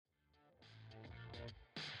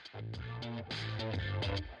I'm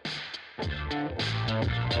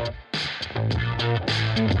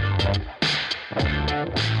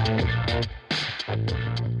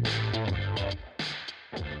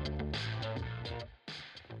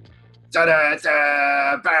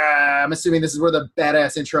assuming this is where the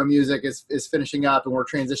badass intro music is finishing up and we're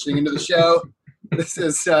transitioning into the show. This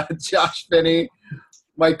is Josh Finney,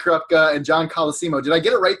 Mike Krupka, and John Colosimo. Did I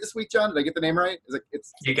get it right this week, John? Did I get the name right?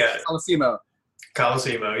 You got it. Colosimo.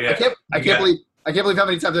 Colosimo, yeah. I can't believe how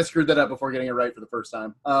many times I screwed that up before getting it right for the first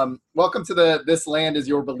time. Welcome to the This Land is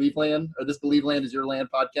Your Believe Land, or This Believe Land is Your Land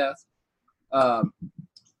podcast.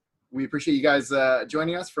 We appreciate you guys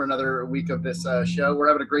joining us for another week of this show. We're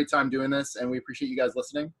having a great time doing this, and we appreciate you guys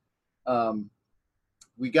listening.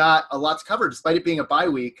 We got a lot to cover. Despite it being a bye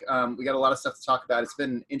week, we got a lot of stuff to talk about. It's been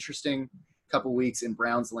an interesting couple weeks in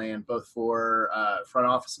Browns land, both for front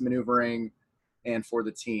office maneuvering and for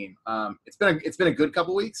the team. It's been a good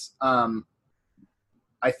couple weeks.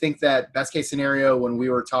 I think that best case scenario, when we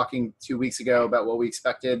were talking 2 weeks ago about what we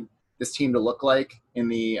expected this team to look like in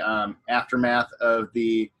the aftermath of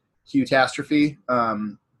the catastrophe,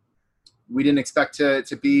 we didn't expect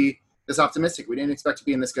to be this optimistic. We didn't expect to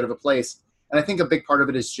be in this good of a place. And I think a big part of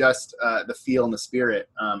it is just the feel and the spirit.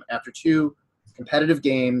 After two competitive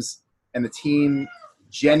games and the team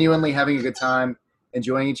genuinely having a good time,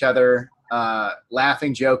 enjoying each other,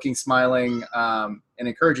 laughing, joking, smiling, and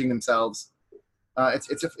encouraging themselves,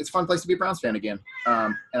 it's a fun place to be a Browns fan again.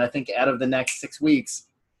 And I think out of the next 6 weeks,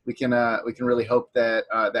 we can really hope that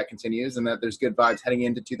that continues and that there's good vibes heading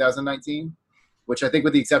into 2019, which I think,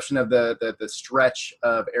 with the exception of the stretch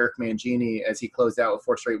of Eric Mangini as he closed out with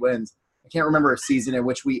 4 straight wins, I can't remember a season in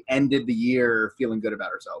which we ended the year feeling good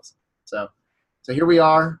about ourselves. So here we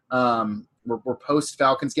are. We're post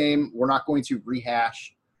Falcons game. We're not going to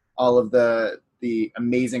rehash all of the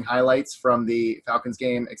amazing highlights from the Falcons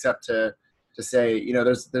game, except to say,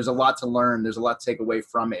 there's a lot to learn. There's a lot to take away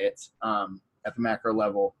from it at the macro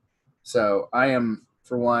level. So I am,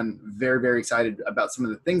 for one, very, very excited about some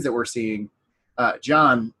of the things that we're seeing.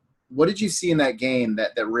 John, what did you see in that game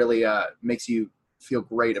that really makes you feel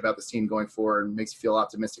great about this team going forward and makes you feel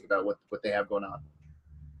optimistic about what they have going on?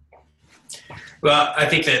 Well, I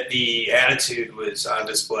think that the attitude was on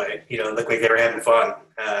display. Looked like they were having fun.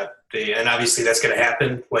 And obviously that's going to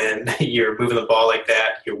happen when you're moving the ball like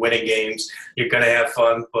that. You're winning games. You're going to have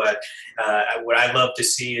fun. But what I love to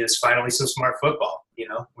see is finally some smart football.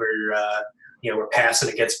 We're passing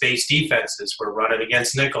against base defenses. We're running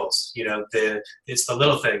against nickels. It's the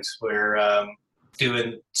little things. We're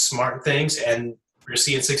doing smart things, and we're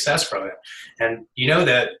seeing success from it. And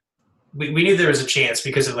that we knew there was a chance,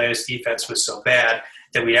 because Atlanta's defense was so bad,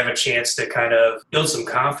 that we'd have a chance to kind of build some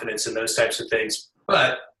confidence in those types of things.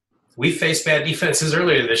 But we faced bad defenses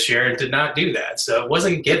earlier this year and did not do that. So it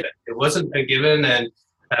wasn't a given. It wasn't a given. And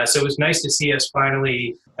so it was nice to see us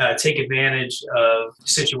finally take advantage of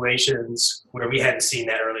situations where we hadn't seen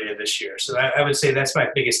that earlier this year. So I would say that's my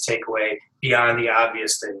biggest takeaway, beyond the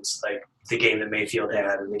obvious things like the game that Mayfield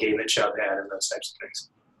had and the game that Chubb had and those types of things.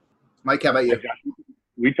 Mike, how about you?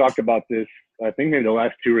 We talked about this, I think, maybe the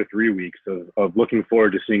last 2 or 3 weeks of looking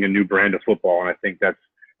forward to seeing a new brand of football. And I think that's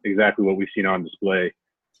exactly what we've seen on display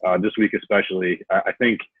this week, especially. I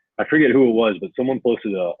forget who it was, but someone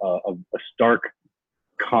posted a stark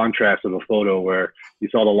contrast of a photo where you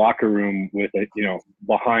saw the locker room with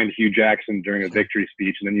behind Hugh Jackson during a victory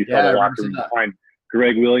speech, and then you saw the locker room behind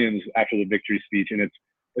Greg Williams after the victory speech, and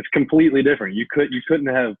it's completely different. You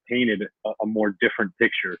couldn't have painted a more different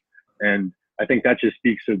picture. And I think that just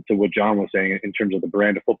speaks to what John was saying in terms of the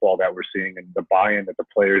brand of football that we're seeing and the buy-in that the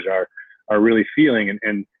players are really feeling.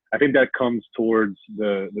 And I think that comes towards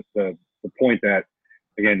the point that,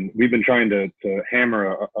 again, we've been trying to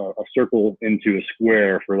hammer a circle into a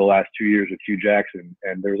square for the last 2 years with Hugh Jackson.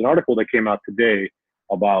 And there was an article that came out today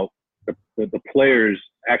about the players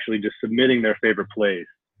actually just submitting their favorite plays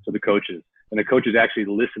to the coaches, and the coaches actually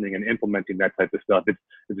listening and implementing that type of stuff. It's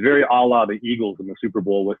very a la the Eagles in the Super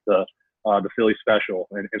Bowl with the Philly special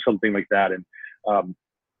and something like that. And,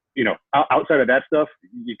 outside of that stuff,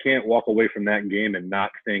 you can't walk away from that game and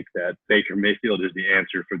not think that Baker Mayfield is the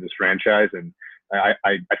answer for this franchise. And I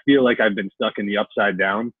feel like I've been stuck in the upside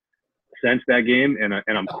down since that game, and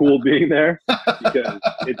I'm cool being there because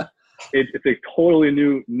it's a totally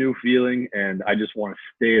new feeling, and I just want to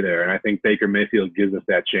stay there. And I think Baker Mayfield gives us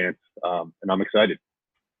that chance, and I'm excited.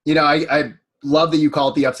 I love that you call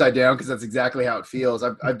it the upside down, because that's exactly how it feels.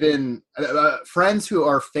 I've been friends who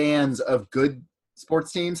are fans of good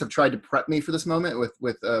sports teams have tried to prep me for this moment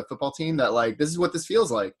with a football team, that like, this is what this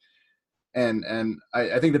feels like. And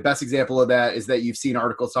I think the best example of that is that you've seen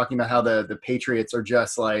articles talking about how the Patriots are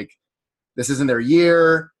just like, this isn't their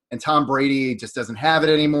year, and Tom Brady just doesn't have it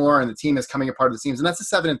anymore, and the team is coming apart at the seams. And that's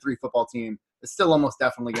a 7-3 football team. It's still almost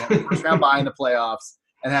definitely going to have a first round bye in the playoffs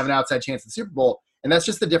and have an outside chance at the Super Bowl. And that's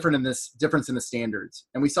just the difference in the standards.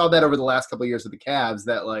 And we saw that over the last couple of years with the Cavs,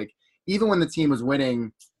 that like even when the team was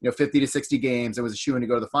winning, 50 to 60 games and was a shoo-in to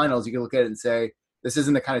go to the finals, you can look at it and say, this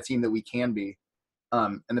isn't the kind of team that we can be.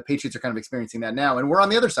 And the Patriots are kind of experiencing that now. And we're on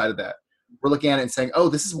the other side of that. We're looking at it and saying, oh,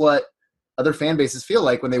 this is what other fan bases feel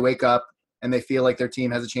like when they wake up and they feel like their team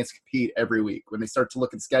has a chance to compete every week. When they start to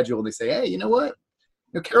look at the schedule and they say, hey, you know what?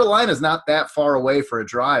 Carolina's not that far away for a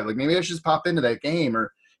drive. Like maybe I should just pop into that game.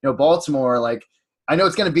 Or, Baltimore, like I know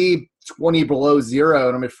it's going to be 20 below zero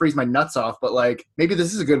and I'm going to freeze my nuts off, but like maybe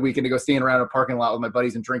this is a good weekend to go stand around a parking lot with my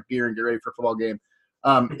buddies and drink beer and get ready for a football game.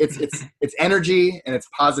 It's energy and it's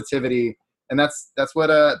positivity. And that's what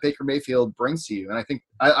Baker Mayfield brings to you. And I think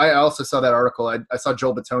I also saw that article. I saw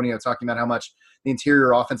Joel Bitonio talking about how much the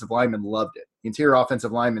interior offensive lineman loved it. The interior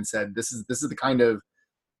offensive lineman said, this is the kind of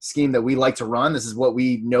scheme that we like to run. This is what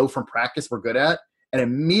we know from practice we're good at. And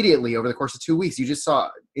immediately over the course of 2 weeks, you just saw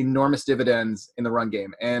enormous dividends in the run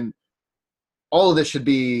game. And all of this should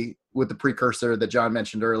be with the precursor that John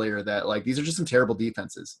mentioned earlier, that like these are just some terrible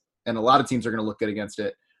defenses. And a lot of teams are going to look good against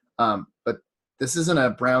it. But this isn't a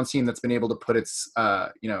Browns team that's been able to put its,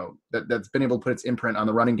 that's been able to put its imprint on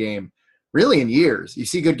the running game really in years. You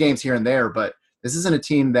see good games here and there, but this isn't a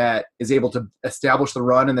team that is able to establish the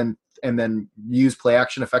run and then use play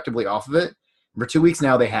action effectively off of it. For 2 weeks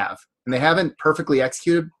now, they have, and they haven't perfectly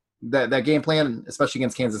executed that game plan, especially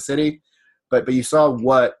against Kansas City. But you saw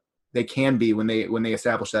what they can be when they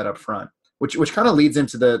establish that up front, which kind of leads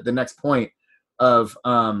into the next point of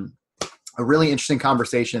a really interesting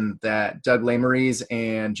conversation that Doug Lesmerises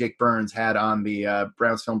and Jake Burns had on the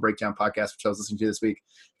Browns Film Breakdown podcast, which I was listening to this week.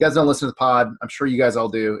 If you guys don't listen to the pod, I'm sure you guys all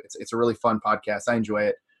do. It's a really fun podcast. I enjoy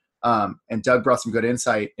it. And Doug brought some good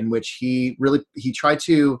insight in which he tried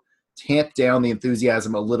to tamp down the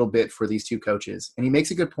enthusiasm a little bit for these two coaches. And he makes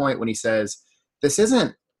a good point when he says, this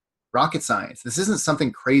isn't rocket science. This isn't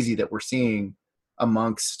something crazy that we're seeing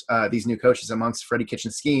amongst these new coaches, amongst Freddie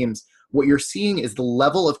Kitchens' schemes. What you're seeing is the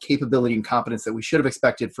level of capability and competence that we should have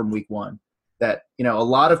expected from week one. That, a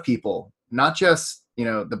lot of people, not just,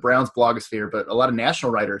 the Browns blogosphere, but a lot of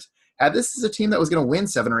national writers had this as a team that was going to win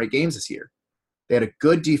 7 or 8 games this year. They had a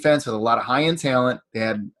good defense with a lot of high-end talent. They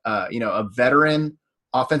had, a veteran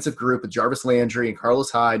offensive group with Jarvis Landry and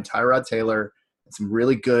Carlos Hyde, Tyrod Taylor, and some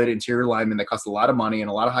really good interior linemen that cost a lot of money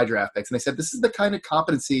and a lot of high draft picks. And they said, this is the kind of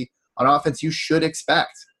competency on offense you should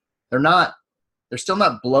expect. They're still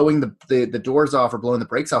not blowing the doors off or blowing the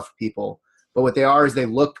brakes off of people, but what they are is they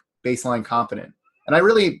look baseline competent. And I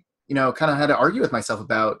really, kind of had to argue with myself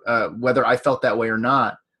about whether I felt that way or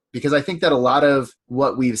not, because I think that a lot of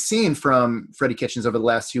what we've seen from Freddie Kitchens over the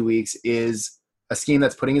last 2 weeks is a scheme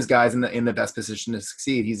that's putting his guys in the best position to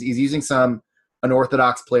succeed. He's using some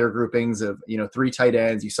unorthodox player groupings of 3 tight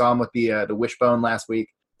ends. You saw him with the wishbone last week,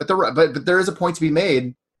 but there is a point to be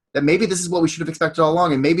made that maybe this is what we should have expected all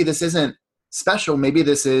along, and maybe this isn't special. Maybe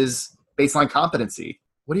this is baseline competency.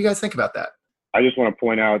 What do you guys think about that? I just want to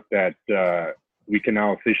point out that we can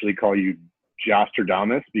now officially call you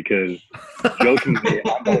Joshtrodamous, because jokingly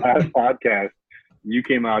on the last podcast, you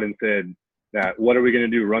came out and said that, what are we going to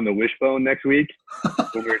do, run the wishbone next week?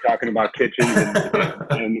 When we were talking about Kitchens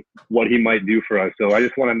and what he might do for us. So I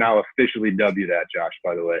just want to now officially dub you that, Josh,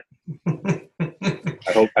 by the way.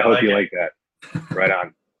 I hope you like that. Right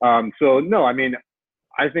on. So, no, I mean,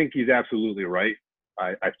 I think he's absolutely right.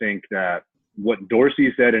 I think that what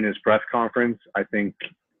Dorsey said in his press conference, I think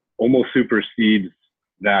almost supersedes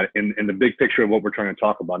that in the big picture of what we're trying to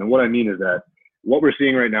talk about. And what I mean is that what we're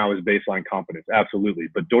seeing right now is baseline competence, absolutely.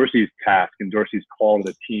 But Dorsey's task and Dorsey's call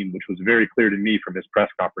to the team, which was very clear to me from his press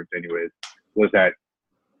conference anyways, was that,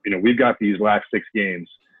 we've got these last 6 games,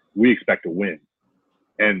 we expect to win.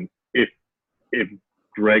 And if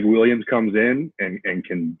Greg Williams comes in and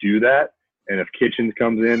can do that, and if Kitchens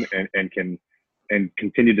comes in and can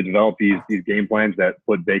continue to develop these game plans that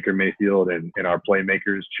put Baker Mayfield and our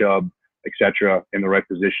playmakers, Chubb, etc., in the right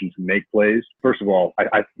position to make plays. First of all,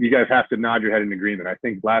 you guys have to nod your head in agreement. I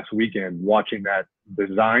think last weekend, watching that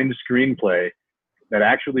designed screenplay that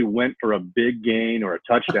actually went for a big gain or a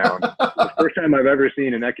touchdown, the first time I've ever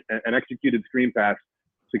seen an executed screen pass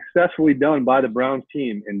successfully done by the Browns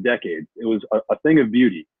team in decades. It was a thing of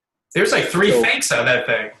beauty. There's like 3 fakes on that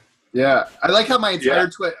thing. Yeah, I like how my entire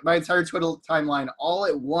Twitter timeline all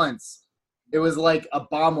at once, it was like a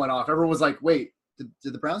bomb went off. Everyone was like, "Wait,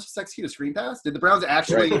 did the Browns just execute a screen pass? Did the Browns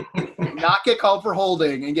actually not get called for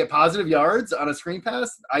holding and get positive yards on a screen pass?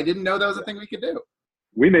 I didn't know that was a thing we could do.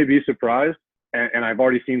 We may be surprised, and I've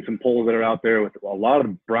already seen some polls that are out there with a lot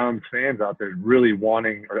of Browns fans out there really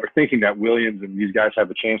wanting or thinking that Williams and these guys have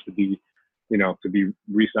a chance to be,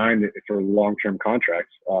 re-signed for long-term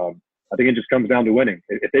contracts. I think it just comes down to winning.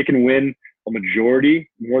 If they can win a majority,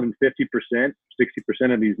 more than 50%, 60%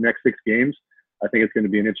 of these next 6 games, I think it's going to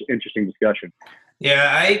be an interesting discussion.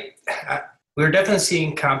 Yeah, we're definitely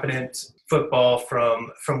seeing competent football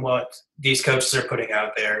from what these coaches are putting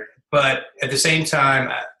out there. But at the same time,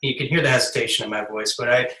 you can hear the hesitation in my voice.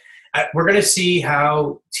 But we're going to see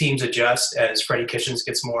how teams adjust as Freddie Kitchens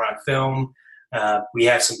gets more on film. We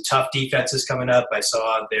have some tough defenses coming up. I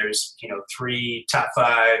saw there's 3 top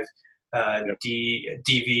 5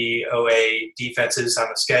 DVOA defenses on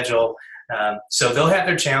the schedule. So they'll have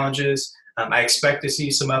their challenges. I expect to see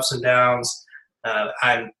some ups and downs.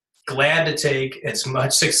 I'm glad to take as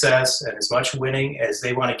much success and as much winning as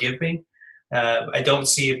they want to give me. I don't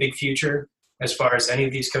see a big future as far as any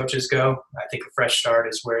of these coaches go. I think a fresh start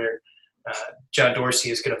is where John Dorsey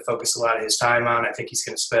is going to focus a lot of his time on. I think he's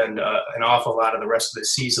going to spend an awful lot of the rest of the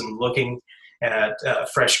season looking at a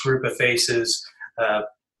fresh group of faces.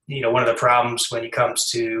 One of the problems when it comes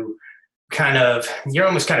to you're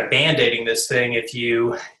almost kind of band-aiding this thing if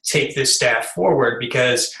you take this staff forward,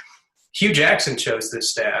 because Hugh Jackson chose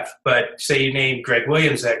this staff, but say you named Greg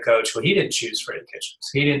Williams that coach. Well, he didn't choose Freddie Kitchens.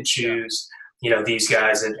 He didn't choose, these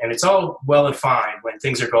guys. And it's all well and fine when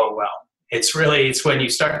things are going well. It's when you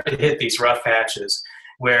start to hit these rough patches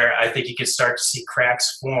where I think you can start to see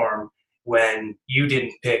cracks form when you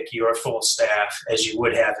didn't pick your full staff as you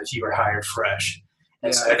would have if you were hired fresh.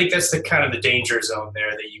 And so I think that's the kind of the danger zone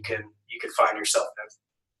there that you can find yourself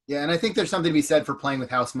in. Yeah, and I think there's something to be said for playing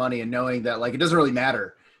with house money and knowing that it doesn't really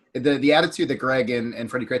matter. The attitude that Greg and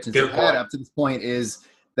Freddie Kitchens have had up to this point is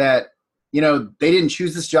that they didn't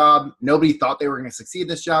choose this job. Nobody thought they were going to succeed in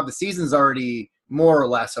this job. The season's already more or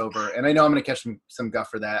less over, and I know I'm going to catch some guff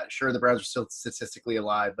for that. Sure, the Browns are still statistically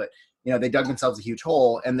alive, but they dug themselves a huge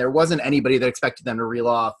hole, and there wasn't anybody that expected them to reel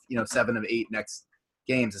off 7 of 8 next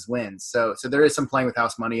games as wins. So there is some playing with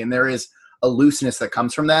house money, and there is a looseness that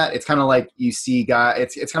comes from that. It's kind of like you see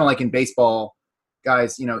guys. It's kind of like in baseball,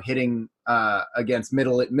 guys, hitting against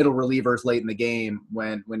middle relievers late in the game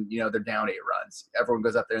when they're down 8 runs. Everyone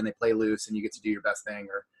goes up there and they play loose, and you get to do your best thing.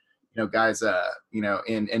 Or guys,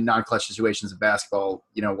 in non-clutch situations of basketball,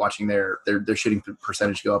 watching their shooting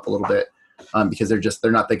percentage go up a little bit because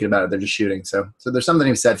they're not thinking about it. They're just shooting. So there's something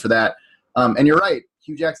to be said for that. And you're right.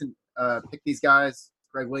 Hugh Jackson picked these guys.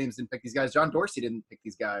 Greg Williams didn't pick these guys. John Dorsey didn't pick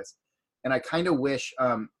these guys. And I kind of wish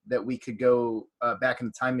that we could go back in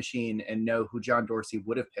the time machine and know who John Dorsey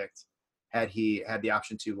would have picked had he had the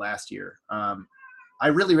option to last year. I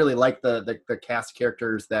really, really liked the cast of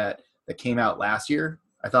characters that came out last year.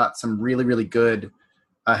 I thought some really, really good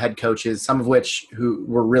head coaches, some of which who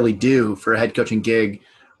were really due for a head coaching gig,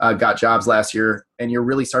 got jobs last year. And you're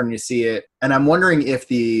really starting to see it. And I'm wondering if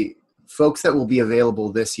the folks that will be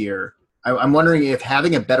available this year, I'm wondering if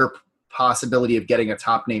having a better possibility of getting a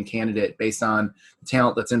top name candidate based on the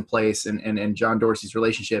talent that's in place and John Dorsey's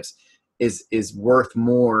relationships is worth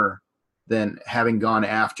more than having gone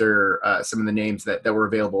after some of the names that were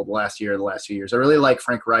available the last few years. I really like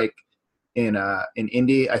Frank Reich in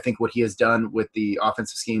Indy. I think what he has done with the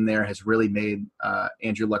offensive scheme there has really made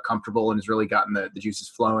Andrew Luck comfortable and has really gotten the juices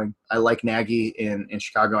flowing. I like Nagy in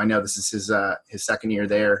Chicago. I know this is his second year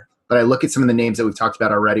there. But I look at some of the names that we've talked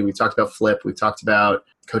about already. We've talked about Flip. We've talked about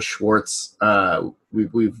Coach Schwartz.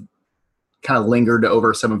 We've kind of lingered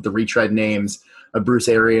over some of the retread names of Bruce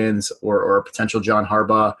Arians or a potential John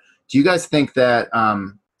Harbaugh. Do you guys think that,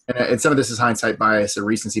 and some of this is hindsight bias or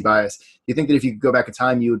recency bias, do you think that if you could go back in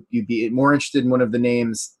time, you'd be more interested in one of the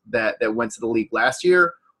names that went to the league last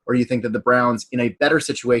year? Or do you think that the Browns, in a better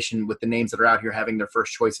situation with the names that are out here having their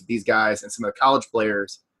first choice of these guys and some of the college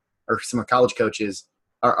players or some of the college coaches,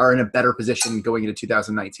 are in a better position going into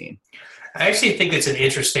 2019? I actually think it's an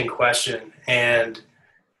interesting question, and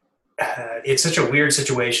it's such a weird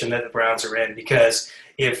situation that the Browns are in, because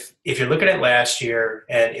if you're looking at last year,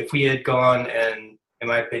 and if we had gone and, in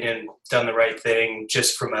my opinion, done the right thing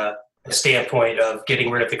just from a standpoint of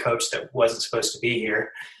getting rid of the coach that wasn't supposed to be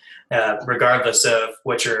here, regardless of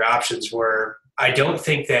what your options were, I don't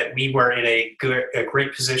think that we were in a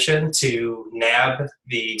great position to nab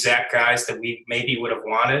the exact guys that we maybe would have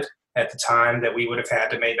wanted at the time that we would have had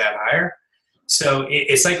to make that hire. So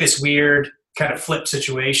it's like this weird kind of flip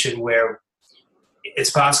situation where it's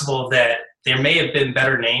possible that there may have been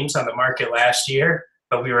better names on the market last year,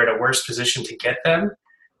 but we were in a worse position to get them.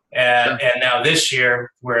 And now this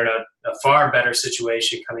year, we're in a far better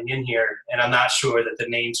situation coming in here, and I'm not sure that the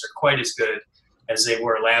names are quite as good as they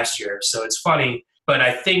were last year. So it's funny, but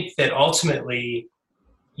I think that ultimately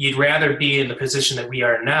you'd rather be in the position that we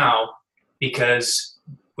are now, because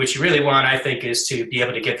what you really want, I think, is to be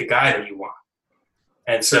able to get the guy that you want.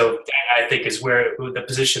 And so that, I think, is where the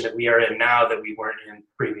position that we are in now that we weren't in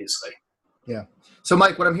previously. Yeah. So,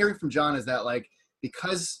 Mike, what I'm hearing from John is that, like,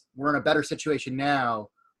 because we're in a better situation now,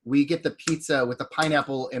 we get the pizza with the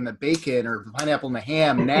pineapple and the bacon, or the pineapple and the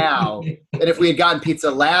ham now. And if we had gotten pizza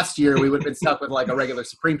last year, we would have been stuck with like a regular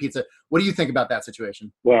Supreme pizza. What do you think about that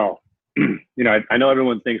situation? Well, I know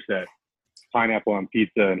everyone thinks that pineapple on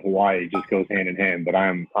pizza in Hawaii just goes hand in hand, but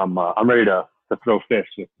I'm ready to throw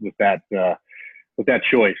fists with that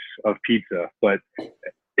choice of pizza. But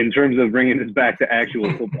in terms of bringing this back to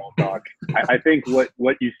actual football talk, I think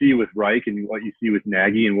what you see with Reich and what you see with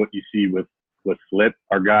Nagy and what you see with Flip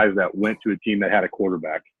are guys that went to a team that had a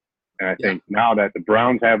quarterback. And I think now that the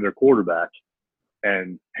Browns have their quarterback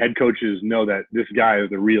and head coaches know that this guy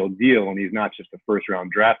is the real deal and he's not just a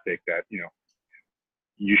first-round draft pick that,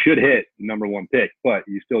 you should hit number one pick, but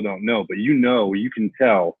you still don't know. But you can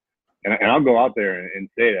tell, and I'll go out there and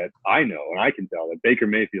say that I know and I can tell that Baker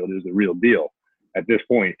Mayfield is the real deal at this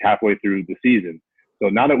point, halfway through the season. So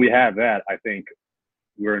now that we have that, I think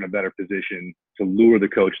we're in a better position to lure the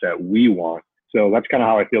coach that we want. So that's kind of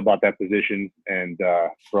how I feel about that position. And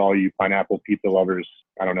for all you pineapple pizza lovers,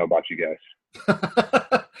 I don't know about you guys.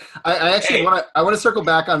 I actually want to circle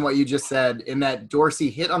back on what you just said, in that Dorsey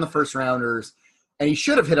hit on the first rounders, and he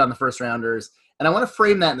should have hit on the first rounders. And I want to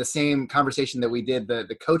frame that in the same conversation that we did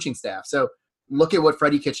the coaching staff. So look at what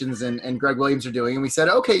Freddie Kitchens and Greg Williams are doing. And we said,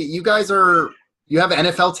 okay, you have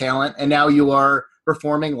NFL talent, and now you are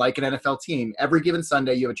performing like an NFL team. Every given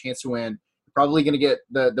Sunday, you have a chance to win. Probably going to get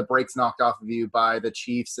the brakes knocked off of you by the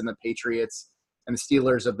Chiefs and the Patriots and the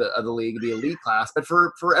Steelers of the league, the elite class. But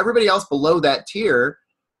for everybody else below that tier,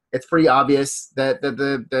 it's pretty obvious that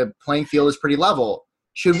the playing field is pretty level.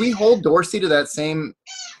 Should we hold Dorsey to that same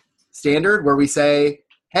standard where we say,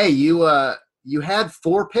 hey, you had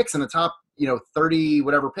 4 picks in the top 30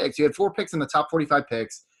 whatever picks. You had 4 picks in the top 45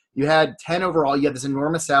 picks. You had 10 overall. You had this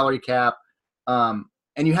enormous salary cap.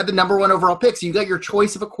 And you had the number 1 overall pick. So you got your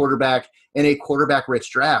choice of a quarterback in a quarterback-rich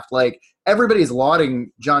draft. Like, everybody's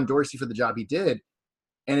lauding John Dorsey for the job he did.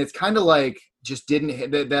 And it's kind of like just didn't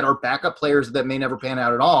hit that are backup players that may never pan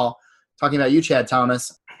out at all. Talking about you, Chad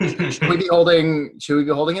Thomas. Should we be holding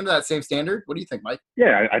him to that same standard? What do you think, Mike?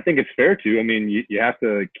 Yeah, I think it's fair to. I mean, you have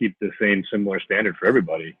to keep the same similar standard for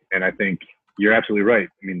everybody. And I think you're absolutely right.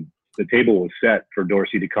 I mean, the table was set for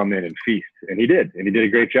Dorsey to come in and feast. And he did. And he did a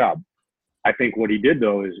great job. I think what he did,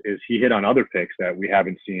 though, is he hit on other picks that we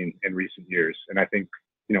haven't seen in recent years. And I think,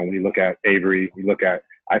 when you look at Avery,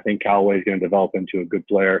 I think Callaway is going to develop into a good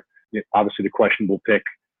player. Obviously, the questionable pick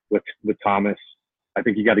with Thomas, I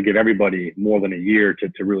think you got to give everybody more than a year to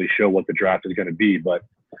really show what the draft is going to be. But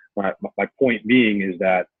my point being is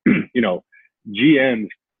that, GMs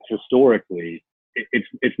historically,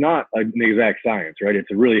 it's not an exact science, right? It's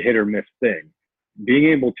a really hit or miss thing. Being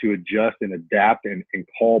able to adjust and adapt and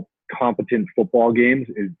call competent football games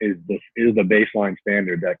is the baseline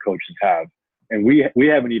standard that coaches have, and we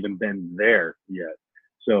haven't even been there yet.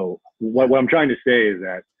 So what I'm trying to say is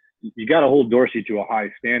that you got to hold Dorsey to a high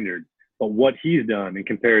standard, but what he's done in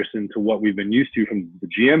comparison to what we've been used to from the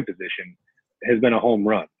GM position has been a home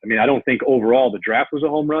run. I mean, I don't think overall the draft was a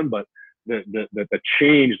home run, but the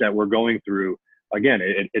change that we're going through, again,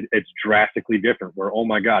 it's drastically different. Where, oh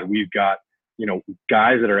my God, we've got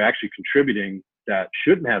guys that are actually contributing that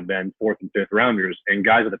shouldn't have been 4th and 5th rounders, and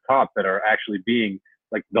guys at the top that are actually being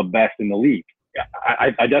like the best in the league.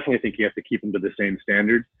 I definitely think you have to keep him to the same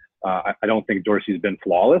standard. I don't think Dorsey's been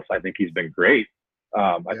flawless. I think he's been great.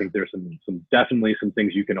 I think there's definitely some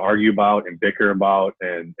things you can argue about and bicker about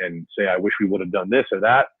and say, I wish we would have done this or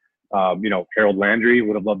that. Harold Landry,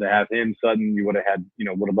 would have loved to have him. Sutton, you would have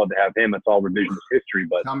loved to have him. It's all revisionist history.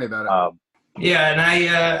 But tell me about it. Yeah, and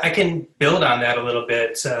I can build on that a little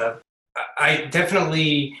bit. I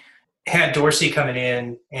definitely had Dorsey coming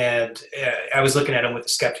in, and I was looking at him with a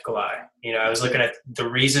skeptical eye. I was looking at the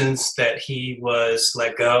reasons that he was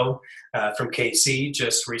let go from KC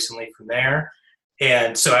just recently from there.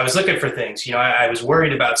 And so I was looking for things. I was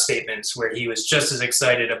worried about statements where he was just as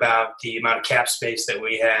excited about the amount of cap space that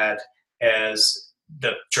we had as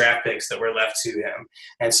the draft picks that were left to him.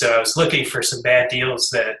 And so I was looking for some bad deals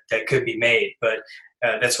that could be made. But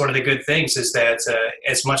that's one of the good things is that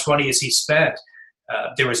as much money as he spent,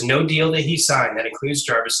 there was no deal that he signed that includes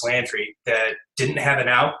Jarvis Landry that didn't have an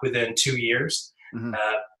out within 2 years. Mm-hmm.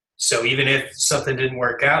 So even if something didn't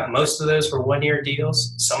work out, most of those were one-year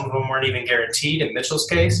deals. Some of them weren't even guaranteed in Mitchell's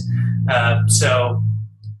case. So,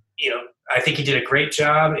 I think he did a great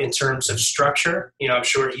job in terms of structure. I'm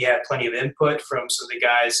sure he had plenty of input from some of the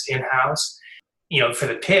guys in-house. For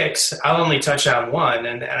the picks, I'll only touch on one.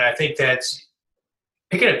 And I think that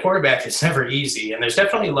picking a quarterback is never easy, and there's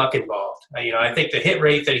definitely luck involved. I think the hit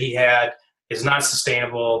rate that he had is not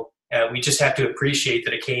sustainable. We just have to appreciate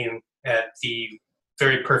that it came at the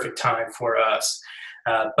very perfect time for us.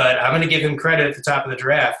 But I'm going to give him credit at the top of the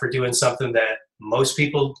draft for doing something that most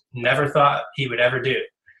people never thought he would ever do,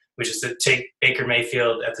 which is to take Baker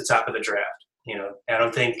Mayfield at the top of the draft. I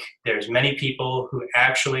don't think there's many people who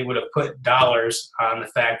actually would have put dollars on the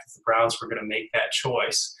fact that the Browns were going to make that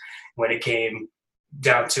choice when it came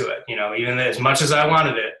down to it. Even as much as I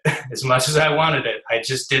wanted it, I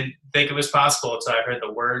just didn't think it was possible until I heard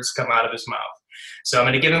the words come out of his mouth. So I'm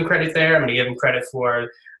going to give him credit there. I'm going to give him credit for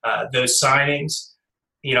those signings.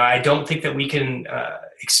 I don't think that we can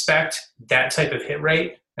expect that type of hit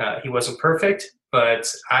rate. He wasn't perfect, but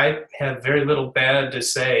I have very little bad to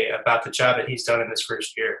say about the job that he's done in this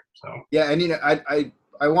first year. So yeah, and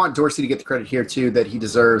I want Dorsey to get the credit here too that he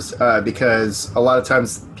deserves, because a lot of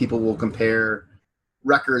times people will compare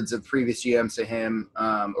records of previous GMs to him,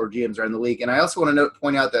 or GMs around the league. And I also want to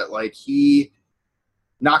point out that he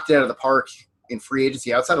knocked it out of the park in free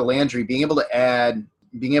agency outside of Landry, being able to add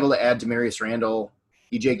Demarius Randall,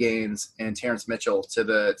 EJ Gaines, and Terrence Mitchell to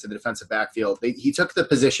the defensive backfield. He took the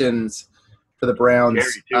positions for the Browns.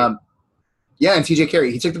 And TJ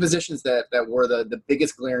Carey. He took the positions that were the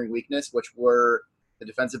biggest glaring weakness, which were the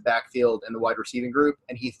defensive backfield and the wide receiving group,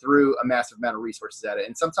 and he threw a massive amount of resources at it.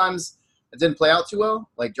 And sometimes it didn't play out too well.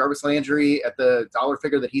 Like Jarvis Landry at the dollar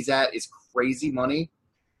figure that he's at is crazy money.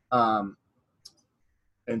 And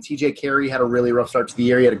TJ Carey had a really rough start to the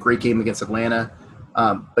year. He had a great game against Atlanta.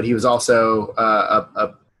 But he was also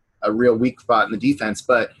a real weak spot in the defense.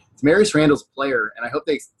 But Demarius Randall's a player, and I hope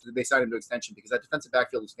they sign him to extension, because that defensive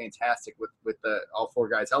backfield was fantastic with all four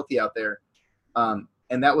guys healthy out there.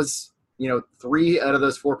 And that was, 3 out of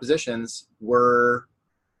those 4 positions were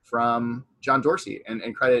from John Dorsey,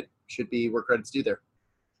 and credit should be where credit's due there.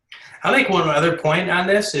 I'll make one other point on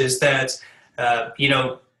this is that,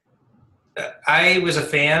 I was a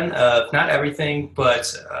fan of not everything,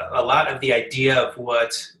 but a lot of the idea of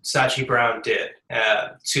what Sashi Brown did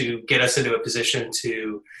to get us into a position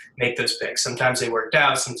to make those picks. Sometimes they worked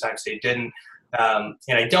out, sometimes they didn't. And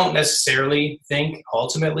I don't necessarily think,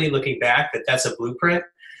 ultimately, looking back, that that's a blueprint.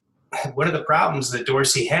 One of the problems that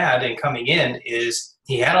Dorsey had in coming in is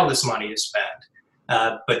he had all this money to spend,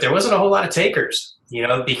 but there wasn't a whole lot of takers,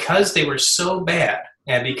 because they were so bad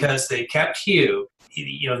and because they kept Hugh.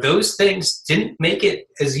 Those things didn't make it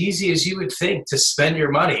as easy as you would think to spend your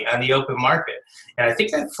money on the open market. And I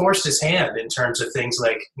think that forced his hand in terms of things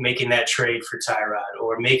like making that trade for Tyrod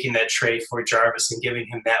or making that trade for Jarvis and giving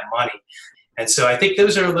him that money. And so I think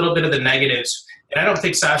those are a little bit of the negatives. And I don't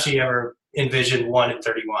think Sashi ever envisioned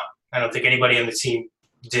 1-31. I don't think anybody on the team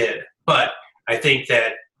did. But I think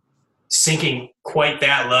that sinking quite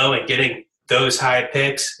that low and getting those high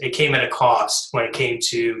picks, it came at a cost when it came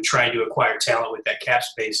to trying to acquire talent with that cap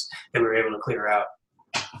space that we were able to clear out.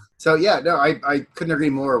 So yeah, no, I couldn't agree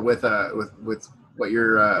more with what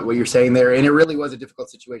you're saying there, and it really was a difficult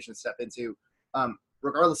situation to step into.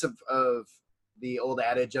 Regardless of the old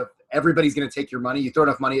adage of everybody's going to take your money, you throw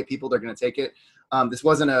enough money at people, they're going to take it. This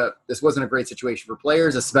wasn't a great situation for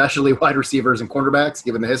players, especially wide receivers and cornerbacks,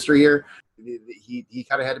 given the history here. He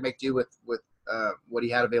kind of had to make do with what he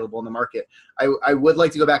had available in the market. I would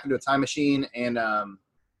like to go back into a time machine and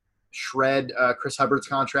shred Chris Hubbard's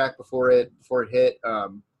contract before it hit.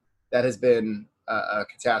 That has been a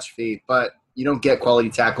catastrophe, but you don't get quality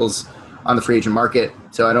tackles on the free agent market,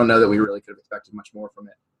 so I don't know that we really could have expected much more from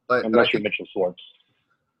it. Unless you're Mitchell Schwartz.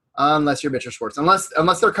 Unless you're Mitchell Schwartz.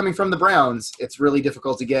 Unless they're coming from the Browns, it's really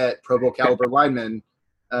difficult to get Pro Bowl caliber linemen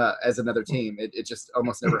as another team. It just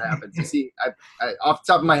almost never happens. You see, I off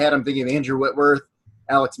the top of my head, I'm thinking of Andrew Whitworth,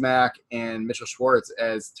 Alex Mack, and Mitchell Schwartz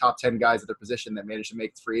as top 10 guys at their position that managed to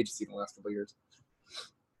make free agency in the last couple of years.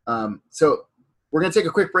 So we're going to take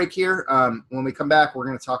a quick break here. When we come back, we're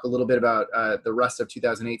going to talk a little bit about the rest of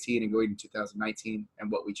 2018 and going into 2019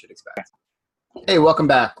 and what we should expect. Hey, welcome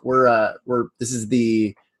back. This is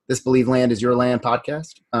the This Believe Land is Your Land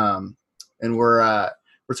podcast, and we're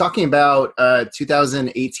talking about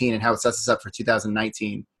 2018 and how it sets us up for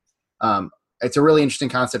 2019. It's a really interesting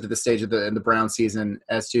concept at this stage of the Brown season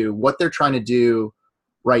as to what they're trying to do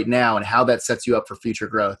right now and how that sets you up for future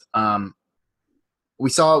growth. We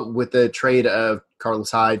saw with the trade of Carlos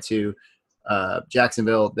Hyde to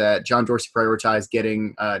Jacksonville that John Dorsey prioritized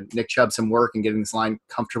getting Nick Chubb some work and getting this line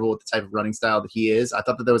comfortable with the type of running style that he is. I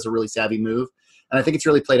thought that was a really savvy move. And I think it's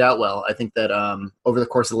really played out well. I think that over the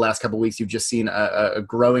course of the last couple of weeks, you've just seen a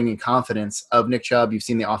growing in confidence of Nick Chubb. You've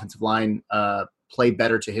seen the offensive line play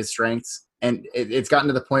better to his strengths. And it's gotten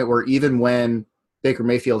to the point where even when Baker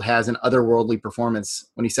Mayfield has an otherworldly performance,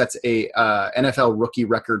 when he sets a NFL rookie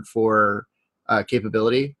record for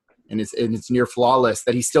capability, and it's near flawless,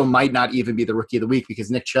 that he still might not even be the rookie of the week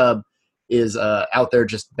because Nick Chubb is out there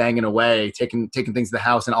just banging away, taking things to the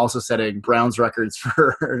house, and also setting Browns records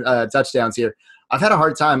for touchdowns here. I've had a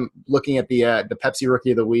hard time looking at the Pepsi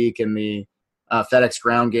Rookie of the Week and the FedEx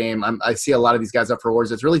Ground Game. I see a lot of these guys up for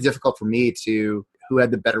awards. It's really difficult for me to who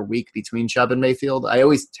had the better week between Chubb and Mayfield. I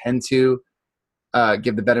always tend to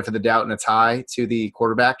give the benefit of the doubt in a tie to the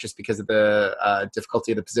quarterback just because of the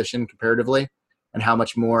difficulty of the position comparatively and how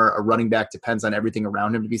much more a running back depends on everything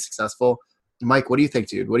around him to be successful. Mike, what do you think,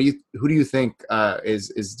 dude? Who do you think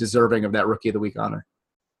is deserving of that Rookie of the Week honor?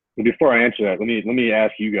 Well, before I answer that, let me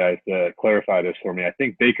ask you guys to clarify this for me. I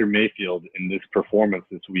think Baker Mayfield in this performance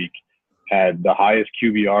this week had the highest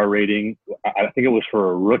QBR rating. I think it was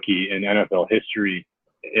for a rookie in NFL history.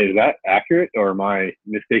 Is that accurate, or am I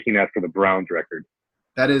mistaking that for the Browns record?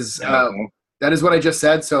 That is what I just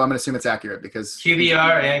said, so I'm going to assume it's accurate because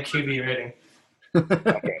QBR and QB rating.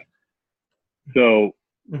 Okay. So,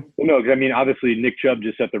 no, I mean, obviously Nick Chubb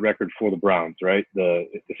just set the record for the Browns, right? The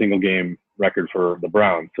single game record for the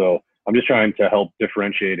Browns. So I'm just trying to help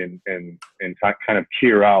differentiate and kind of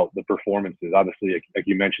tier out the performances. Obviously, like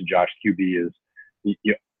you mentioned, Josh, QB is,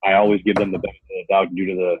 I always give them the benefit of the doubt due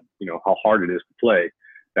to the, how hard it is to play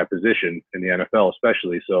that position in the NFL,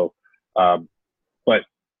 especially. So, but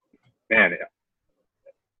man,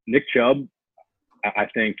 Nick Chubb, I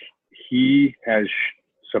think he has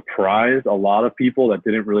surprised a lot of people that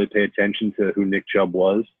didn't really pay attention to who Nick Chubb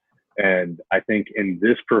was. And I think in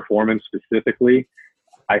this performance specifically,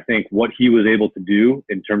 I think what he was able to do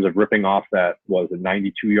in terms of ripping off that was a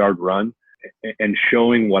 92-yard run and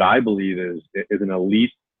showing what I believe is an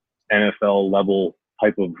elite NFL level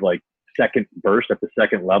type of like second burst at the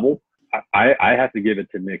second level. I have to give it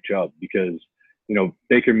to Nick Chubb because,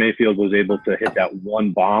 Baker Mayfield was able to hit that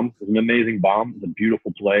one bomb. It was an amazing bomb. It was a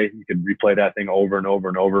beautiful play. You could replay that thing over and over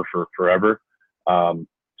and over for forever.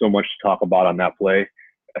 So much to talk about on that play.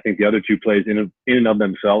 I think the other two plays in and of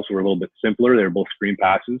themselves were a little bit simpler. They were both screen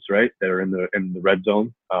passes, right? That are in the red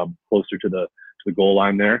zone, closer to the goal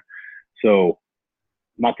line there. So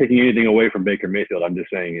I'm not taking anything away from Baker Mayfield. I'm just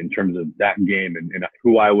saying in terms of that game and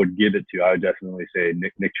who I would give it to, I would definitely say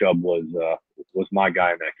Nick Chubb was my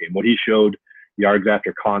guy in that game. What he showed, yards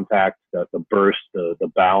after contact, the burst, the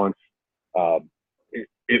balance,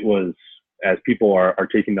 it was, as people are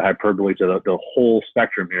taking the hyperbole to the whole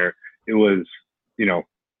spectrum here, it was,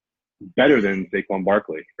 better than Saquon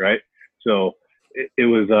Barkley, right? So it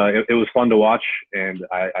was fun to watch, and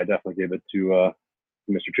I definitely gave it to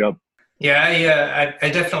Mr. Chubb. Yeah, I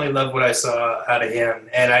definitely love what I saw out of him,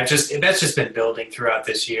 and that's just been building throughout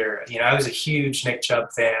this year. I was a huge Nick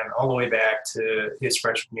Chubb fan all the way back to his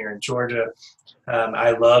freshman year in Georgia.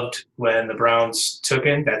 I loved when the Browns took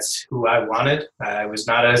him. That's who I wanted. I was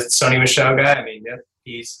not a Sony Michel guy. I mean,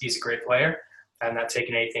 he's a great player. I'm not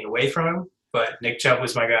taking anything away from him, but Nick Chubb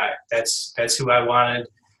was my guy. That's who I wanted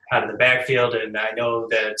out of the backfield, and I know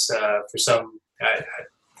that for some, I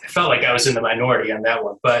felt like I was in the minority on that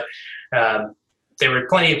one, but there were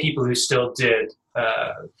plenty of people who still did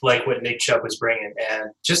like what Nick Chubb was bringing, and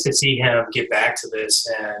just to see him get back to this,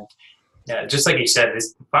 and just like you said,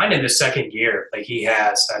 finding the second gear like he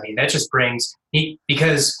has, I mean, that just brings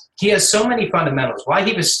because he has so many fundamentals. Why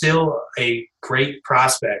he was still a great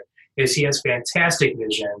prospect is he has fantastic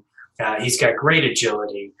vision. He's got great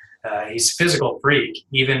agility. He's a physical freak,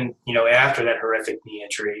 even after that horrific knee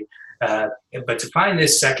injury. But to find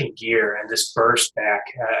this second gear and this burst back,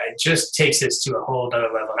 it just takes this to a whole other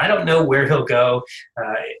level. And I don't know where he'll go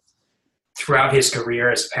throughout his career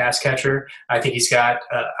as a pass catcher. I think he's got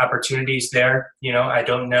opportunities there. I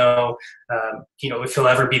don't know, if he'll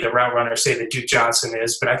ever be the route runner, say that Duke Johnson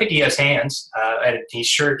is, but I think he has hands, and he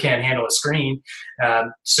sure can handle a screen.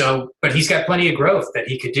 But he's got plenty of growth that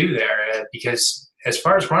he could do there because as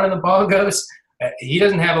far as running the ball goes, he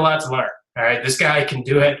doesn't have a lot to learn. All right, this guy can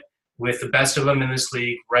do it with the best of them in this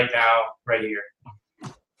league right now, right here.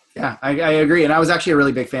 Yeah, I agree. And I was actually a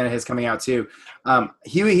really big fan of his coming out too.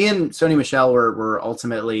 He and Sony Michel were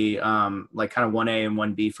ultimately like kind of 1A and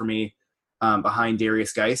 1B for me behind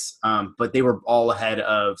Darius Geis. But they were all ahead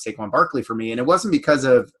of Saquon Barkley for me. And it wasn't because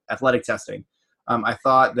of athletic testing. I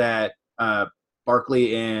thought that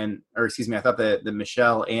I thought that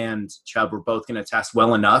Michelle and Chubb were both going to test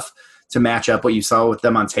well enough to match up what you saw with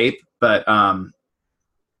them on tape. But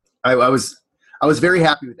I was very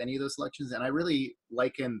happy with any of those selections, and I really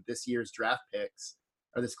liken this year's draft picks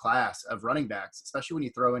or this class of running backs, especially when you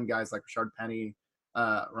throw in guys like Rashard Penny,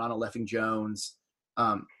 Ronald Leffing-Jones,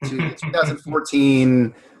 to the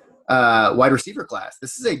 2014 wide receiver class.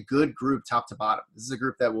 This is a good group top to bottom. This is a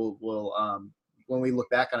group that will when we look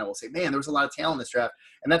back on it, we'll say, man, there was a lot of talent in this draft.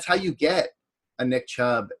 And that's how you get a Nick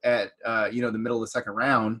Chubb at the middle of the second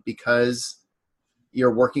round, because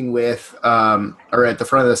you're working with or at the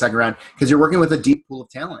front of the second round, because you're working with a deep pool of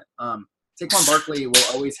talent. Saquon Barkley will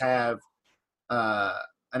always have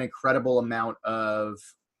an incredible amount of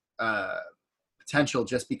potential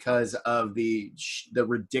just because of the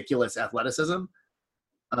ridiculous athleticism.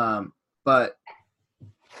 But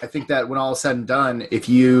I think that when all is said and done, if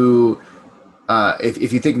you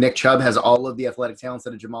think Nick Chubb has all of the athletic talents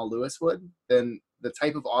that a Jamal Lewis would, then the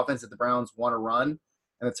type of offense that the Browns want to run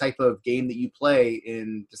and the type of game that you play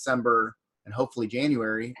in December and hopefully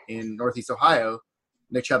January in Northeast Ohio,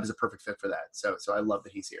 Nick Chubb is a perfect fit for that. So I love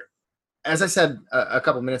that he's here. As I said a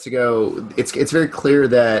couple minutes ago, it's very clear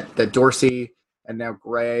that Dorsey and now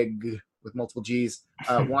Greg with multiple G's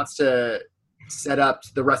wants to set up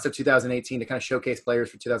the rest of 2018 to kind of showcase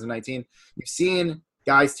players for 2019. You've seen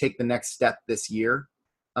guys take the next step this year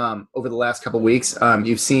over the last couple of weeks.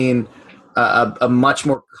 You've seen a much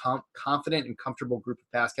more confident and comfortable group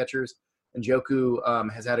of pass catchers. And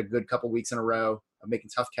Njoku has had a good couple weeks in a row of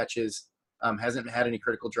making tough catches, hasn't had any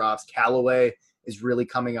critical drops. Callaway is really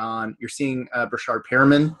coming on. You're seeing Brashard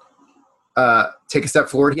Perriman take a step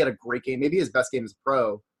forward. He had a great game, maybe his best game as a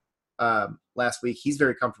pro last week. He's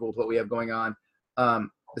very comfortable with what we have going on.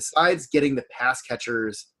 Besides getting the pass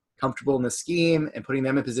catchers comfortable in the scheme and putting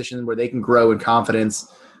them in positions where they can grow in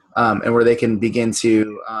confidence and where they can begin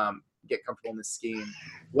to get comfortable in the scheme,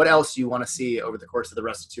 what else do you want to see over the course of the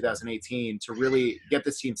rest of 2018 to really get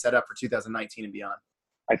this team set up for 2019 and beyond?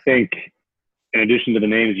 I think in addition to the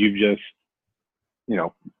names you've just,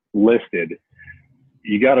 listed,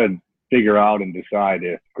 you got to figure out and decide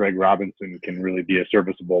if Greg Robinson can really be a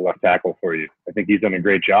serviceable left tackle for you. I think he's done a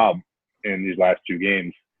great job in these last two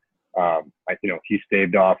games. He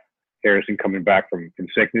staved off Harrison coming back from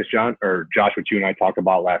sickness, Josh, what you and I talked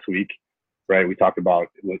about last week, right? We talked about,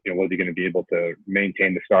 was he going to be able to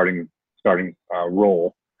maintain the starting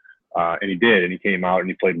role? And he did, and he came out and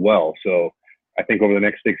he played well. So I think over the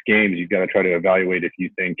next 6 games, you've got to try to evaluate if you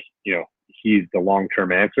think, he's the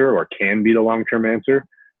long-term answer or can be the long-term answer.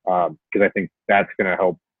 Because I think that's going to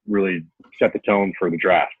help really set the tone for the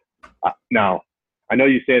draft. Now, I know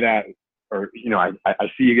you say that, or I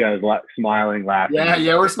see you guys smiling, laughing.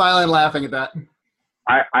 Yeah, we're smiling and laughing at that.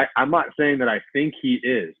 I'm not saying that I think he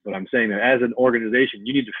is, but I'm saying that as an organization,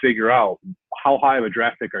 you need to figure out how high of a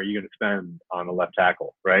draft pick are you going to spend on a left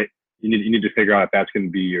tackle, right? You need to figure out if that's going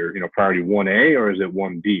to be your priority 1A or is it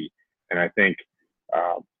 1B. And I think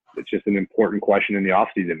it's just an important question in the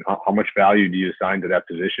offseason. How much value do you assign to that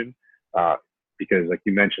position? Because like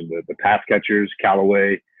you mentioned, the pass catchers,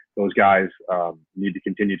 Callaway, those guys need to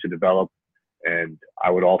continue to develop. And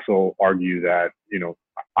I would also argue that,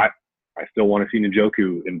 I still want to see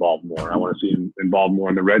Njoku involved more. I want to see him involved more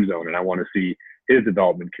in the red zone, and I want to see his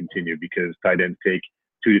development continue because tight ends take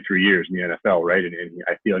 2 to 3 years in the NFL, right? And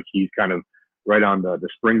I feel like he's kind of right on the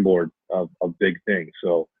springboard of big things.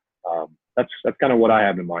 So that's kind of what I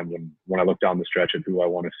have in mind when I look down the stretch of who I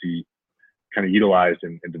want to see kind of utilized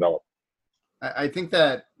and developed. I think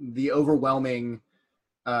that the overwhelming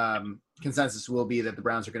consensus will be that the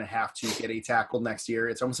Browns are going to have to get a tackle next year.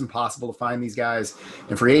 It's almost impossible to find these guys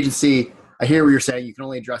in free agency. I hear what you're saying. You can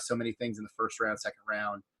only address so many things in the first round, second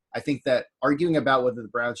round. I think that arguing about whether the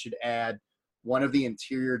Browns should add one of the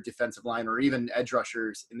interior defensive line or even edge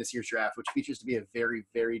rushers in this year's draft, which features to be a very,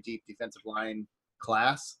 very deep defensive line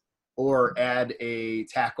class, or add a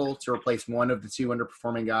tackle to replace one of the 2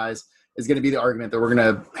 underperforming guys, is going to be the argument that we're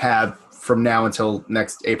going to have from now until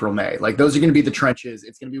next April, May. Like, those are going to be the trenches.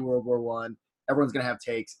 It's going to be World War I. Everyone's going to have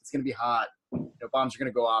takes. It's going to be hot. Bombs are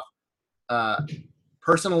going to go off.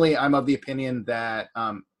 Personally, I'm of the opinion that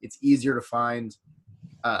it's easier to find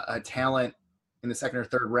a talent in the second or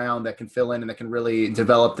third round that can fill in and that can really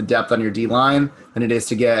develop the depth on your D-line than it is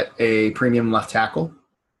to get a premium left tackle.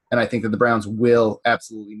 And I think that the Browns will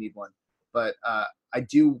absolutely need one. But I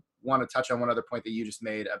do want to touch on one other point that you just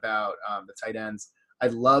made about the tight ends. I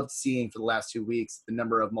loved seeing for the last 2 weeks the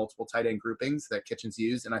number of multiple tight end groupings that Kitchens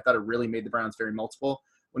used, and I thought it really made the Browns very multiple.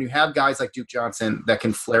 When you have guys like Duke Johnson that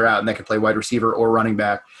can flare out and that can play wide receiver or running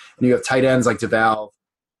back, and you have tight ends like DeValve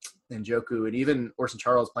Njoku, and even Orson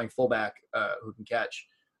Charles playing fullback who can catch.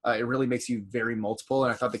 It really makes you very multiple.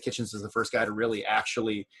 And I thought the Kitchens was the first guy to really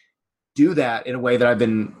actually do that in a way that I've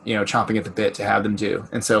been, chomping at the bit to have them do.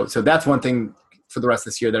 And so that's one thing for the rest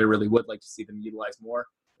of this year that I really would like to see them utilize more,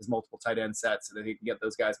 is multiple tight end sets so that they can get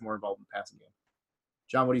those guys more involved in the passing game.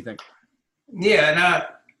 John, what do you think? Yeah, and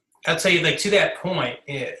I'll tell you, like, to that point,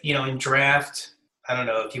 in draft, I don't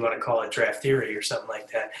know if you want to call it draft theory or something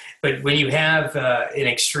like that, but when you have an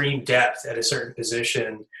extreme depth at a certain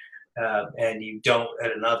position and you don't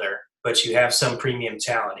at another, but you have some premium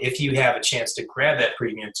talent, if you have a chance to grab that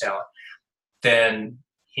premium talent, then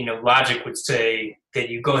logic would say that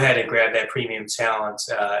you go ahead and grab that premium talent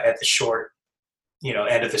at the short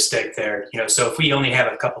end of the stick there. So if we only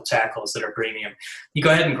have a couple tackles that are premium, you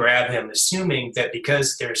go ahead and grab him, assuming that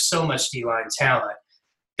because there's so much D-line talent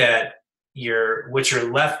that what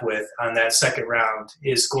you're left with on that second round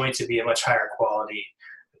is going to be a much higher quality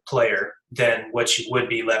player than what you would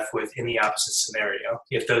be left with in the opposite scenario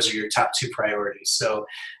if those are your top two priorities. So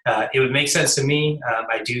it would make sense to me.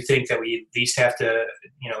 I do think that we at least have to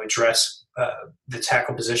address the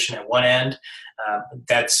tackle position at one end.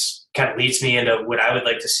 That's kind of leads me into what I would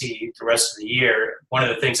like to see the rest of the year. One of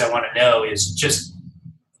the things I want to know is just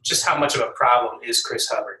how much of a problem is Chris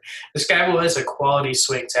Hubbard. This guy was a quality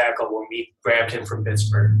swing tackle when we grabbed him from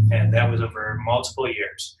Pittsburgh, and that was over multiple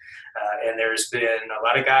years. And there's been a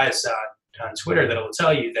lot of guys on Twitter that will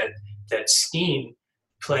tell you that scheme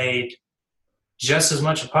played just as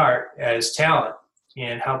much a part as talent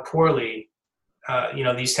in how poorly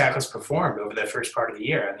these tackles performed over that first part of the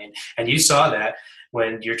year. I mean, and you saw that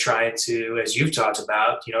when you're trying to, as you've talked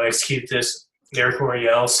about, execute this Eric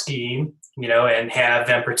Oriel scheme, and have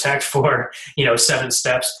them protect for, 7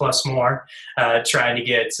 steps plus more, trying to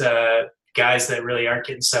get guys that really aren't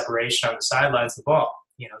getting separation on the sidelines of the ball.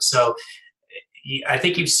 So I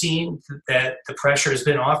think you've seen that the pressure has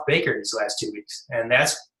been off Baker these last 2 weeks, and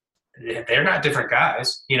they're not different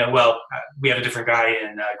guys. We have a different guy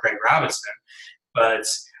in Greg Robinson, but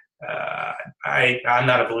I'm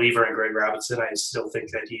not a believer in Greg Robinson. I still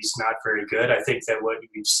think that he's not very good. I think that what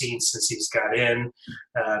we've seen since he's got in,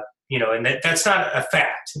 and that's not a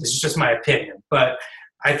fact. This is just my opinion, but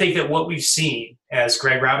I think that what we've seen as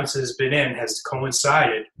Greg Robinson has been in has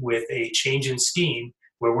coincided with a change in scheme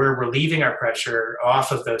where we're relieving our pressure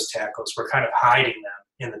off of those tackles. We're kind of hiding them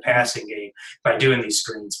in the passing game by doing these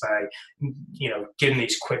screens, by, getting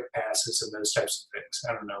these quick passes and those types of things.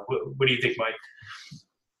 I don't know. What do you think,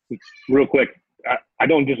 Mike? Real quick, I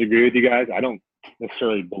don't disagree with you guys. I don't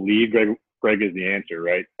necessarily believe Greg is the answer,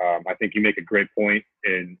 right? I think you make a great point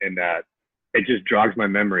in that it just jogs my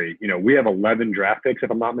memory. We have 11 draft picks,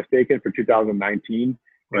 if I'm not mistaken, for 2019.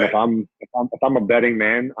 And right. if I'm a betting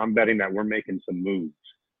man, I'm betting that we're making some moves.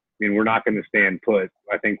 I mean, we're not going to stand put.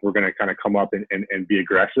 I think we're going to kind of come up and be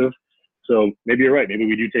aggressive. So maybe you're right. Maybe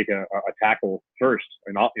we do take a tackle first,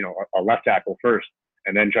 and a left tackle first,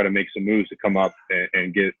 and then try to make some moves to come up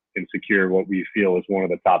and get and secure what we feel is one of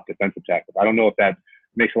the top defensive tackles. I don't know if that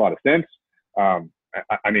makes a lot of sense.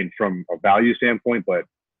 I mean, from a value standpoint, but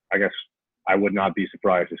I guess I would not be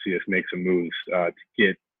surprised to see us make some moves to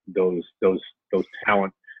get those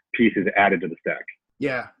talent pieces added to the stack.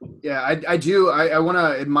 Yeah, I do. I want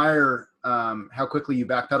to admire how quickly you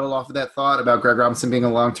backpedaled off of that thought about Greg Robinson being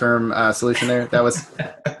a long-term solution there. That was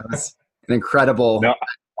an incredible. No,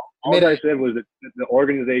 all I said was that the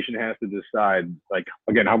organization has to decide, like,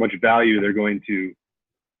 again, how much value they're going to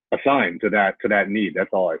assign to that need. That's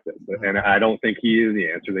all I said. And I don't think he is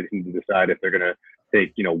the answer. They need to decide if they're going to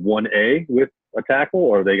take 1A with a tackle,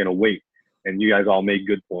 or are they going to wait? And you guys all made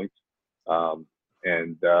good points. So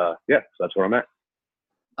that's where I'm at.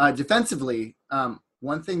 Defensively,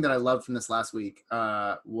 one thing that I loved from this last week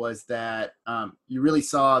was that you really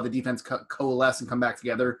saw the defense coalesce and come back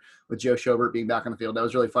together with Joe Schobert being back on the field. That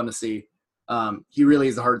was really fun to see. He really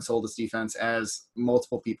is the heart and soul of this defense, as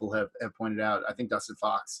multiple people have pointed out. I think Dustin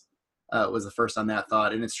Fox was the first on that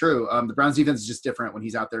thought, and it's true. The Browns defense is just different when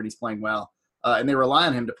he's out there and he's playing well, and they rely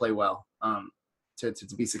on him to play well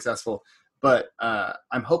to be successful. But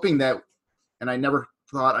I'm hoping that, and I never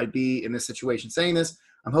thought I'd be in this situation saying this,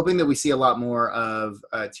 I'm hoping that we see a lot more of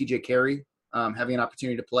TJ Carey having an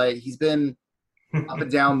opportunity to play. He's been up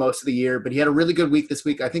and down most of the year, but he had a really good week this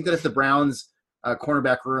week. I think that if the Browns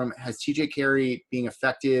cornerback room has TJ Carey being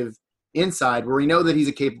effective inside, where we know that he's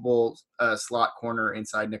a capable slot corner,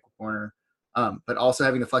 inside nickel corner, but also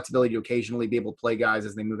having the flexibility to occasionally be able to play guys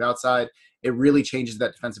as they move outside, it really changes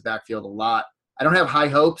that defensive backfield a lot. I don't have high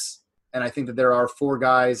hopes, and I think that there are 4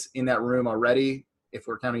 guys in that room already, if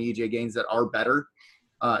we're counting EJ Gaines, that are better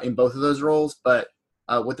in both of those roles. But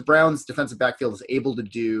what the Browns defensive backfield is able to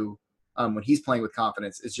do when he's playing with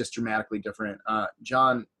confidence is just dramatically different.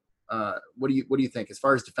 John, what do you think as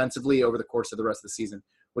far as defensively over the course of the rest of the season?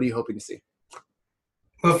 What are you hoping to see?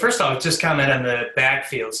 Well, first off, just comment on the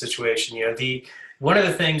backfield situation. One of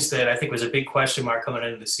the things that I think was a big question mark coming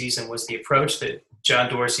into the season was the approach that John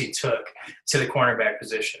Dorsey took to the cornerback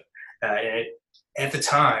position. At the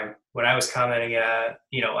time, when I was commenting,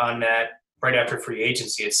 on that right after free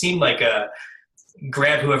agency, it seemed like a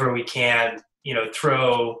grab whoever we can,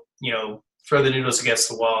 throw the noodles against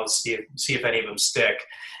the wall and see if any of them stick.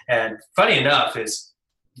 And funny enough is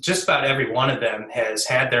just about every one of them has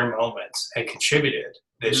had their moments and contributed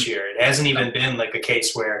this year. It hasn't even been like a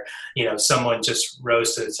case where, someone just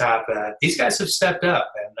rose to the top. These guys have stepped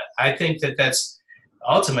up, and I think that that's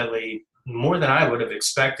ultimately more than I would have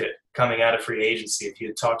expected coming out of free agency if you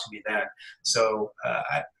had talked to me then. So,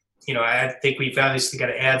 I think we've obviously got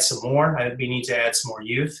to add some more. We need to add some more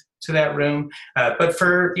youth to that room. But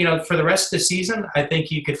for the rest of the season, I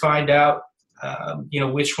think you could find out,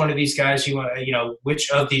 which one of these guys you want,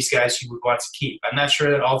 which of these guys you would want to keep. I'm not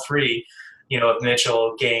sure that all three, of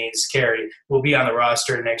Mitchell, Gaines, Carey will be on the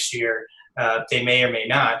roster next year. They may or may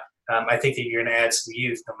not. I think that you're going to add some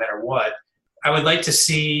youth no matter what. I would like to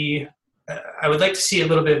see a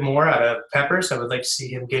little bit more out of Peppers. I would like to see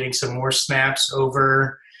him getting some more snaps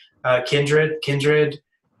over Kindred. Kindred, I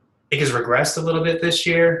think, has regressed a little bit this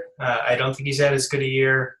year. I don't think he's had as good a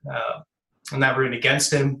year. I'm not rooting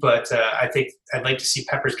against him, but I think I'd like to see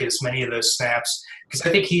Peppers get as many of those snaps because I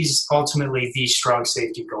think he's ultimately the strong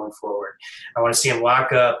safety going forward. I want to see him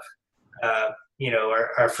lock up,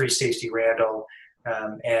 our free safety Randall,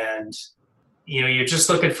 and you're just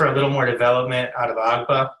looking for a little more development out of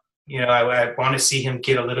Agba. I want to see him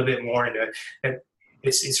get a little bit more into it.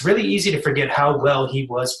 It's really easy to forget how well he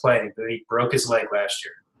was playing, but he broke his leg last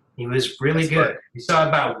year. He was really good. Right. We saw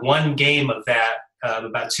about one game of that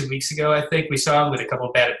about 2 weeks ago, I think. We saw him with a couple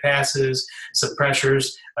of batted passes, some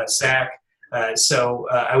pressures, a sack. So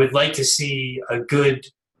I would like to see a good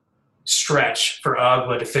stretch for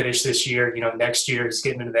Agba to finish this year. Next year he's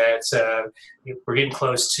getting into that. We're getting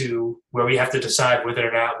close to where we have to decide whether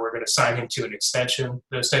or not we're going to sign him to an extension,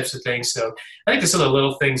 those types of things. So I think these are the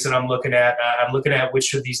little things that I'm looking at. I'm looking at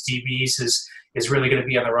which of these DBs is really going to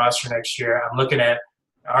be on the roster next year. I'm looking at,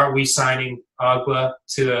 are we signing Agba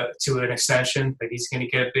to an extension? Like, he's going to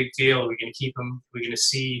get a big deal. Are we going to keep him? We're going to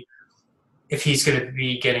see if he's going to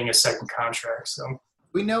be getting a second contract. So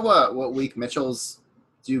we know what week Mitchell's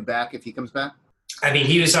due back if he comes back. I mean,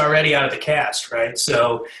 he was already out of the cast, right?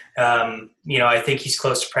 So, I think he's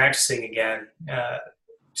close to practicing again.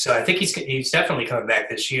 So I think he's definitely coming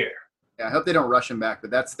back this year. Yeah, I hope they don't rush him back,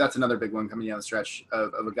 but that's another big one coming down the stretch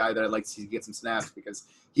of a guy that I'd like to see get some snaps because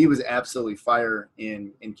he was absolutely fire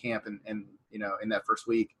in camp and in that first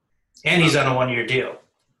week. And he's on a 1-year deal.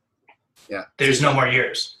 Yeah. There's no more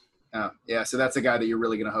years. Yeah, so that's a guy that you're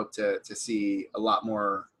really going to hope to see a lot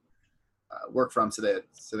more work from so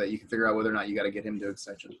that you can figure out whether or not you got to get him to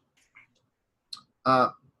extension.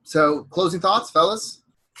 So closing thoughts, fellas?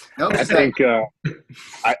 Nope, I think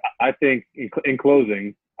in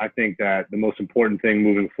closing, I think that the most important thing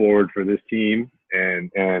moving forward for this team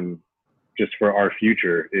and just for our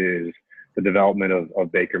future is the development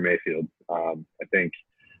of Baker Mayfield. I think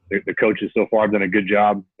the coaches so far have done a good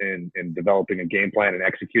job in developing a game plan and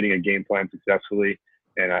executing a game plan successfully.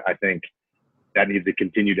 And I think that needs to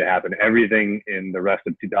continue to happen. Everything in the rest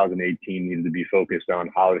of 2018 needs to be focused on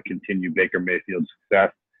how to continue Baker Mayfield's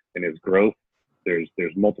success and his growth. There's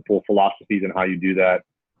multiple philosophies on how you do that.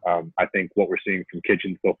 I think what we're seeing from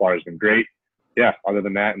Kitchen so far has been great. Yeah, other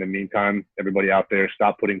than that, in the meantime, everybody out there,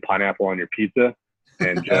 stop putting pineapple on your pizza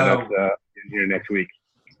and join us here next week.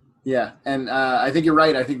 Yeah, and I think you're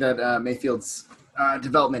right. I think that Mayfield's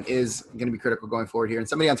development is going to be critical going forward here. And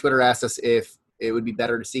somebody on Twitter asked us if it would be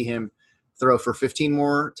better to see him throw for 15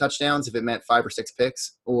 more touchdowns if it meant 5 or 6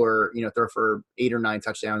 picks, or throw for 8 or 9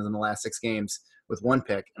 touchdowns in the last 6 games with 1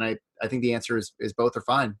 pick. And I think the answer is both are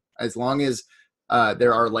fine, as long as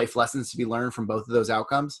there are life lessons to be learned from both of those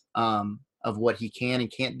outcomes of what he can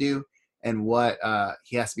and can't do and what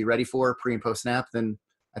he has to be ready for pre and post snap. Then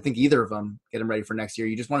I think either of them get him ready for next year.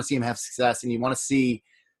 You just want to see him have success, and you want to see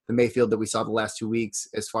the Mayfield that we saw the last 2 weeks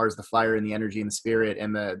as far as the fire and the energy and the spirit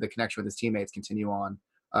and the connection with his teammates continue on,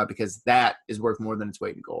 because that is worth more than its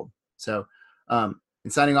weight in gold. So in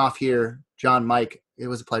signing off here, John, Mike, it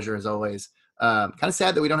was a pleasure as always. Kind of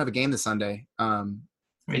sad that we don't have a game this Sunday.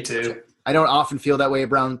 Me too. I don't often feel that way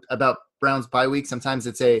about Browns bye week. Sometimes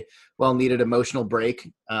it's a well-needed emotional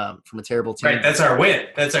break from a terrible team. Right, that's our win.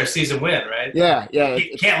 That's our season win, right? Yeah.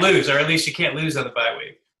 You can't lose, or at least you can't lose on the bye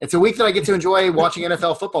week. It's a week that I get to enjoy watching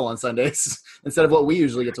NFL football on Sundays instead of what we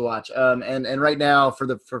usually get to watch. And right now, for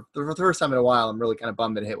the first time in a while, I'm really kind of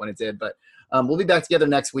bummed that it hit when it did. But we'll be back together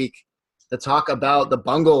next week to talk about the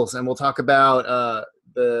Bungles, and we'll talk about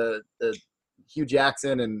the Hugh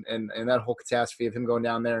Jackson and that whole catastrophe of him going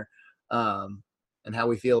down there, and how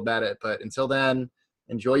we feel about it. But until then,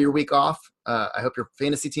 enjoy your week off. I hope your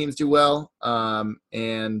fantasy teams do well.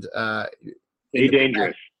 And stay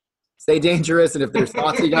dangerous. Stay dangerous, and if there's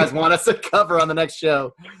thoughts you guys want us to cover on the next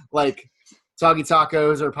show, like Soggy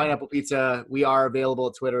Tacos or Pineapple Pizza, we are available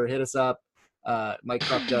at Twitter. Hit us up. Mike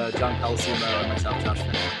Krupka, John Pelosimo, and myself,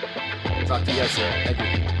 Joshtrodamous. We'll talk to you guys soon.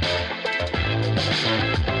 Thank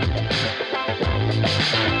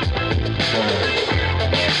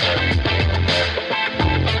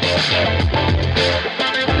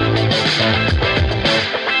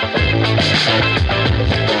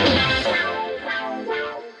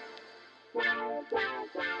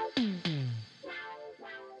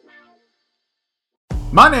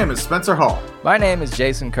My name is Spencer Hall. My name is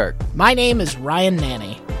Jason Kirk. My name is Ryan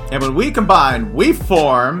Nanny. And when we combine, we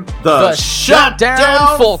form the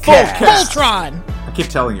Shutdown Fullcast. Voltron! I keep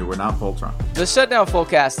telling you, we're not Voltron. The Shutdown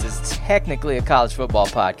Fullcast is technically a college football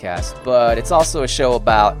podcast, but it's also a show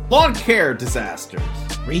about lawn care disasters,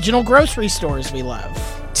 regional grocery stores we love,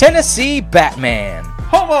 Tennessee Batman,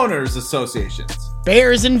 homeowners associations,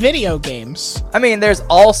 bears and video games. I mean, there's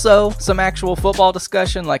also some actual football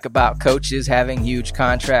discussion, like about coaches having huge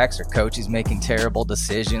contracts, or coaches making terrible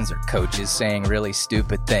decisions, or coaches saying really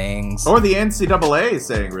stupid things. Or the NCAA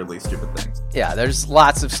saying really stupid things. Yeah, there's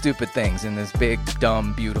lots of stupid things in this big,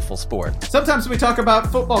 dumb, beautiful sport. Sometimes we talk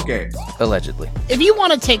about football games. Allegedly. If you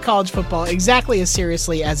want to take college football exactly as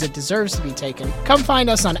seriously as it deserves to be taken, come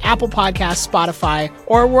find us on Apple Podcasts, Spotify,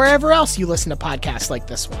 or wherever else you listen to podcasts like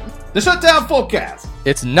this one. The Shutdown Fullcast.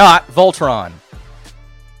 It's not Voltron.